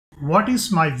what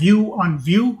is my view on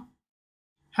Vue?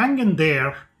 Hang in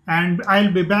there, and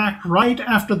I'll be back right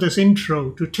after this intro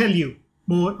to tell you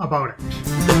more about it.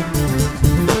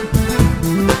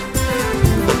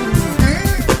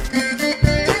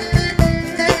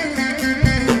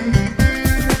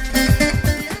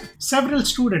 Several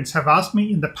students have asked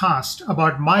me in the past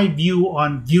about my view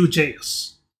on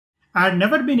VueJS. I had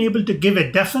never been able to give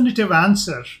a definitive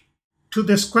answer to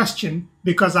this question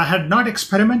because I had not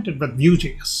experimented with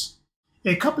VueJS.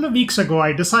 A couple of weeks ago,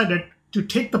 I decided to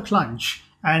take the plunge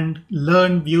and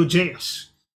learn VueJS.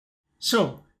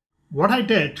 So what I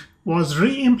did was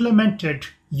re-implemented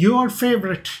your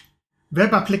favorite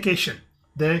web application,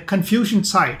 the ConFusion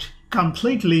site,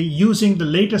 completely using the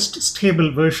latest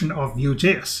stable version of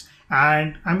VueJS.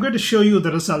 And I'm going to show you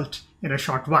the result in a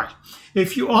short while.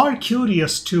 If you are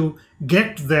curious to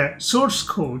get the source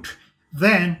code,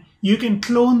 then you can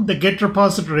clone the Git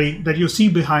repository that you see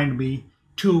behind me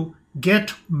to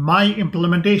get my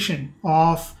implementation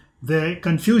of the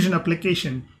ConFusion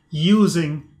application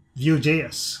using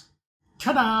VueJS.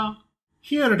 Ta-da!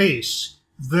 Here it is,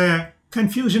 the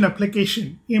ConFusion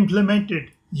application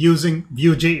implemented using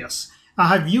VueJS. I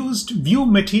have used Vue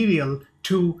material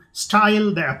to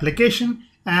style the application,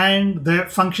 and the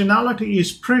functionality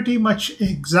is pretty much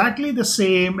exactly the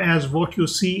same as what you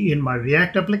see in my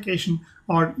React application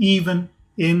or even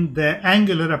in the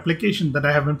Angular application that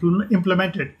I have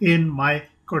implemented in my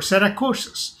Coursera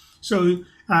courses. So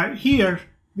here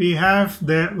we have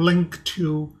the link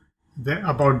to the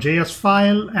About.js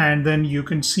file, and then you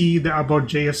can see the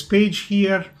About.js page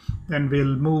here. Then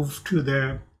we'll move to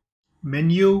the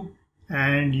menu,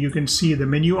 and you can see the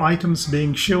menu items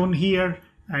being shown here,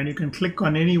 and you can click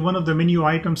on any one of the menu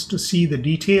items to see the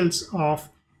details of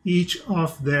each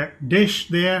of the dish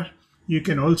there. You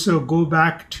can also go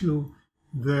back to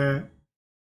the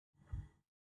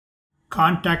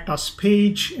Contact Us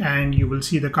page, and you will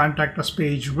see the Contact Us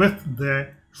page with the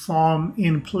form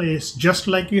in place, just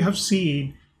like you have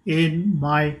seen in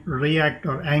my React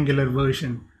or Angular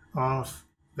version of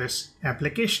this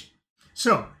application.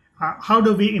 So how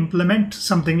do we implement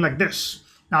something like this?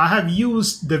 Now, I have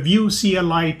used the Vue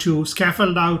CLI to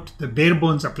scaffold out the bare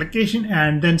bones application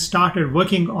and then started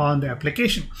working on the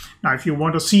application. Now, if you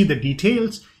want to see the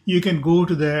details, you can go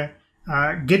to the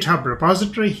GitHub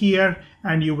repository here,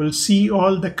 and you will see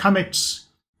all the commits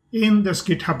in this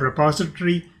GitHub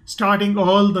repository, starting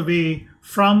all the way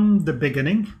from the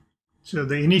beginning, so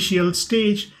the initial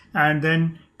stage, and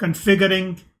then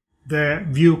configuring the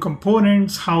Vue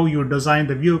components, how you design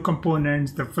the Vue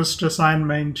components, the first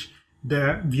assignment,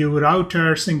 the Vue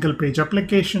router, single page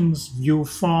applications, Vue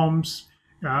forms,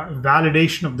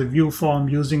 validation of the Vue form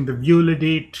using the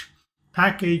VueLidate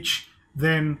package,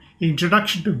 then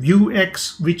introduction to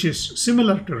Vuex, which is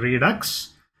similar to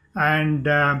Redux, and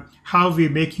how we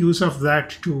make use of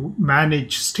that to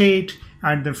manage state,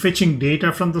 and then fetching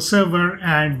data from the server,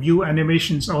 and Vue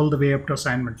animations all the way up to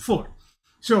assignment 4.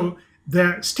 So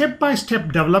the step-by-step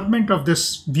development of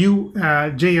this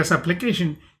Vue.js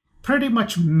application pretty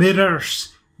much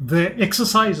mirrors the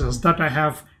exercises that I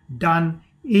have done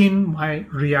in my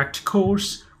React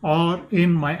course or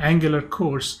in my Angular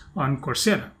course on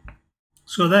Coursera.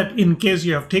 So that in case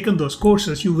you have taken those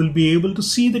courses, you will be able to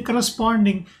see the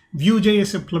corresponding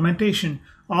Vue.js implementation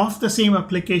of the same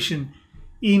application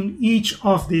in each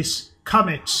of these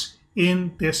commits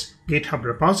in this GitHub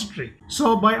repository.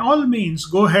 So by all means,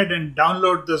 go ahead and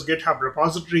download this GitHub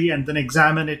repository and then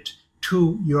examine it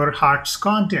to your heart's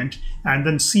content, and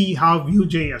then see how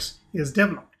VueJS is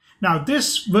developed. Now,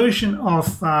 this version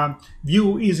of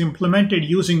Vue is implemented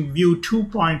using Vue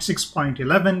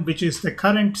 2.6.11, which is the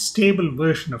current stable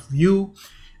version of Vue.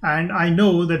 And I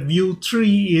know that Vue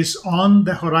 3 is on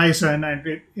the horizon,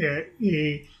 and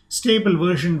a stable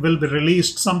version will be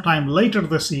released sometime later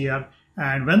this year.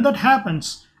 And when that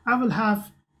happens, I will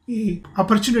have an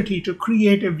opportunity to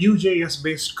create a VueJS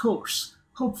based course,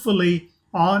 hopefully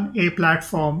on a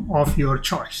platform of your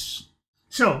choice.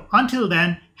 So until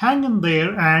then, hang in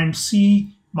there and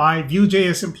see my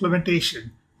VueJS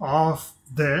implementation of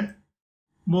the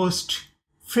most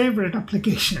favorite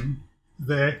application,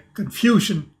 the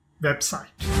ConFusion website.